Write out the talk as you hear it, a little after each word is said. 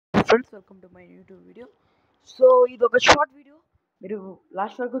Friends welcome to my YouTube video. So ఇది ఒక short video, మీరు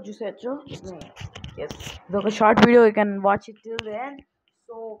లాస్ట్ వరకు చూసేయచ్చు. ఎస్, ఇది ఒక short video, you can watch it till the end.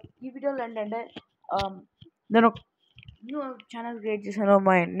 So ఈ వీడియోలో ఏంటంటే నేను ఒక న్యూ ఛానల్ క్రియేట్ చేశాను.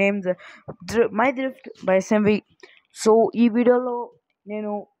 My name my drift by ఎస్ఎంవి. So ఈ వీడియోలో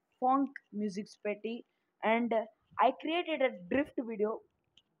నేను ఫాంక్ మ్యూజిక్స్ పెట్టి and I created a drift video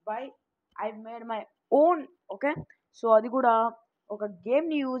by I made my own. Okay, so అది కూడా ఒక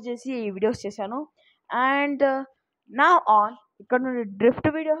గేమ్ని యూజ్ చేసి ఈ వీడియోస్ చేశాను. అండ్ నా ఆన్ ఇక్కడ నుండి డ్రిఫ్ట్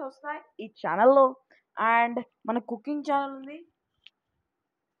వీడియోస్ వస్తాయి ఈ ఛానల్లో. అండ్ మన కుకింగ్ ఛానల్ ఉంది,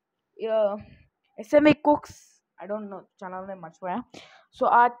 SME cooks, I don't know channel name మర్చిపోయా. సో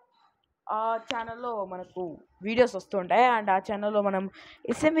ఆ ఛానల్లో మనకు వీడియోస్ వస్తుంటాయి. అండ్ ఆ ఛానల్లో మనం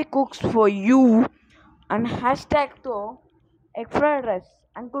SME cooks for you and hash ట్యాగ్తో egg fried rice,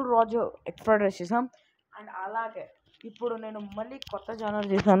 uncle Raju egg fried rice చేసాం. అండ్ అలాగే ఇప్పుడు నేను మళ్ళీ కొత్త ఛానల్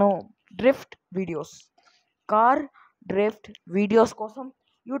చేశాను, drift videos, car drift videos కోసం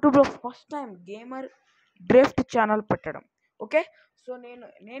యూట్యూబ్లో first time gamer drift channel పెట్టడం. ఓకే, సో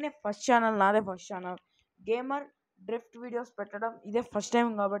నేనే ఫస్ట్ ఛానల్, నాదే first channel gamer drift videos పెట్టడం, ఇదే ఫస్ట్ టైం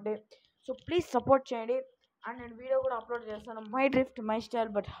కాబట్టి సో ప్లీజ్ సపోర్ట్ చేయండి. అండ్ నేను వీడియో కూడా అప్లోడ్ చేస్తాను, my drift my style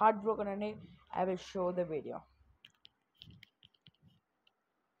but heart broken అని. I will show the video.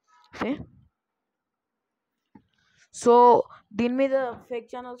 So దీని మీద ఫేక్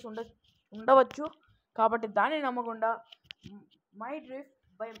ఛానల్స్ ఉండవచ్చు కాబట్టి దాన్ని నమ్మకుండా మై డ్రిఫ్ట్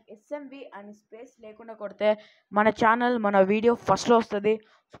బై ఎస్ఎంవి అని స్పేస్ లేకుండా కొడితే మన ఛానల్, మన వీడియో ఫస్ట్లో వస్తుంది.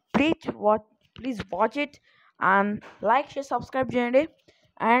 Please watch it and like చేసి సబ్స్క్రైబ్ చేయండి.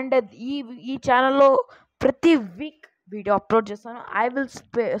 అండ్ ఈ ఛానల్లో ప్రతి వీక్ వీడియో అప్లోడ్ చేస్తాను. I will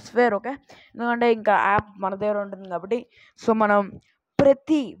square. ఓకే, ఎందుకంటే ఇంకా యాప్ మన దగ్గర ఉంటుంది కాబట్టి. సో మనం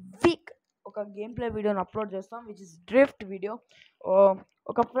ప్రతి వీక్ ఒక గేమ్ ప్లే వీడియోని అప్లోడ్ చేస్తాం, విచ్ ఇస్ డ్రిఫ్ట్ వీడియో.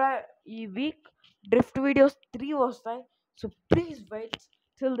 ఈ వీక్ డ్రిఫ్ట్ వీడియోస్ 3 వస్తాయి. So please wait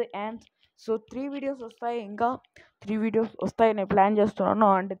till the end. So 3 videos వస్తాయి, ఇంకా 3 వీడియోస్ వస్తాయి నేను ప్లాన్ చేస్తున్నాను.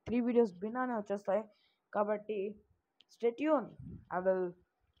 అంటే 3 వీడియోస్ బిన్నానే వచ్చేస్తాయి కాబట్టి stay tune.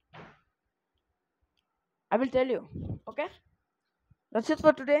 I will tell you. Okay, that's it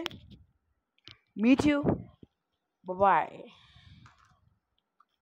for today. Meet you. Bye bye.